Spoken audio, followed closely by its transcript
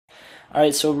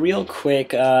Alright, so real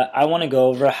quick, I want to go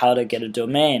over how to get a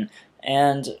domain,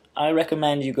 and I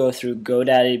recommend you go through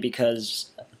GoDaddy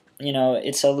because,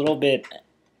 it's a little bit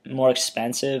more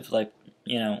expensive, like,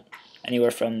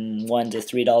 anywhere from $1 to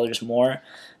 $3 more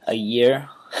a year.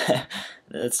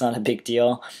 That's not a big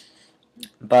deal,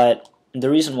 but the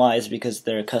reason why is because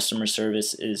their customer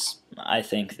service is, I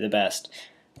think, the best.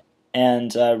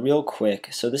 And real quick,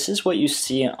 so this is what you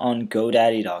see on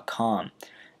GoDaddy.com.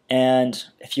 And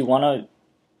if you want to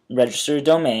register a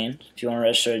domain, if you want to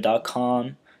register a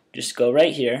 .com, just go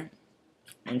right here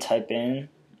and type in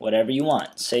whatever you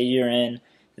want. Say you're in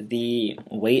the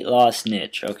weight loss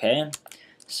niche, okay?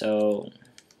 So,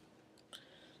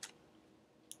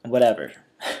 whatever.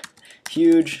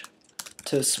 Huge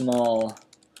to small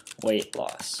weight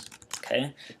loss,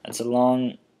 okay? That's a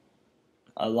long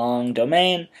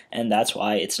domain, and that's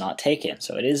why it's not taken.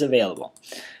 So it is available.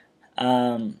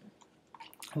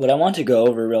 What I want to go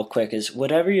over real quick is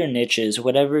whatever your niche is,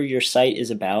 whatever your site is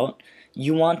about,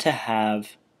 you want to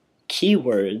have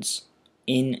keywords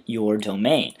in your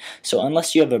domain. So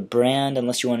unless you have a brand,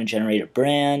 unless you want to generate a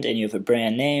brand and you have a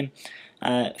brand name,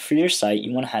 for your site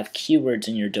you want to have keywords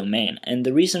in your domain. And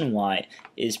the reason why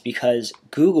is because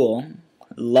Google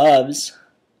loves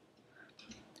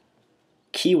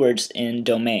keywords in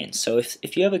domains. So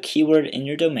if you have a keyword in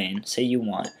your domain, say you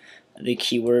want the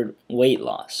keyword weight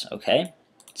loss, okay?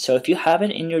 So if you have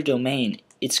it in your domain,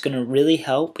 it's going to really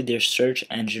help with your search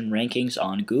engine rankings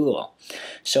on Google.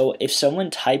 So if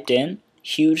someone typed in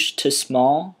huge to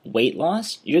small weight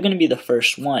loss, you're going to be the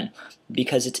first one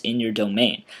because it's in your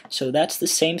domain. So that's the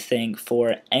same thing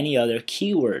for any other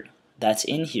keyword that's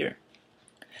in here.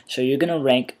 So you're going to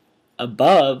rank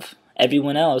above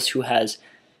everyone else who has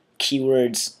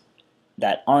keywords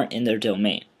that aren't in their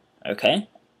domain, okay?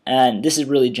 And this is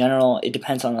really general. It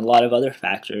depends on a lot of other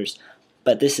factors,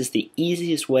 but this is the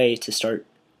easiest way to start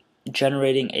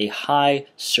generating a high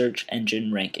search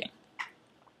engine ranking.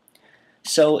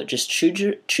 So just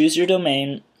choose your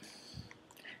domain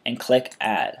and click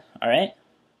add, alright?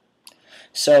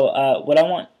 So what I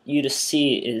want you to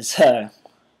see is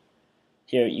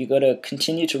here you go to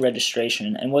continue to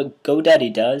registration, and what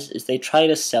GoDaddy does is they try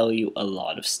to sell you a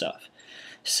lot of stuff.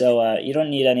 So you don't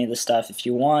need any of the stuff. If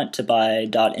you want to buy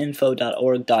 .info,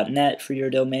 .org, .net for your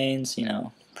domains,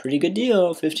 pretty good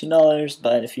deal, $15,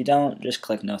 but if you don't, just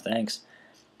click no thanks.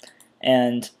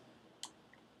 And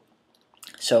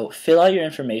so fill out your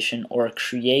information or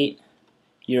create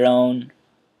your own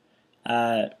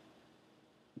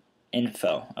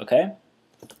info, okay?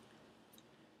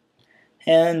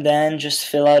 And then just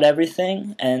fill out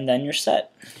everything, and then you're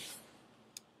set.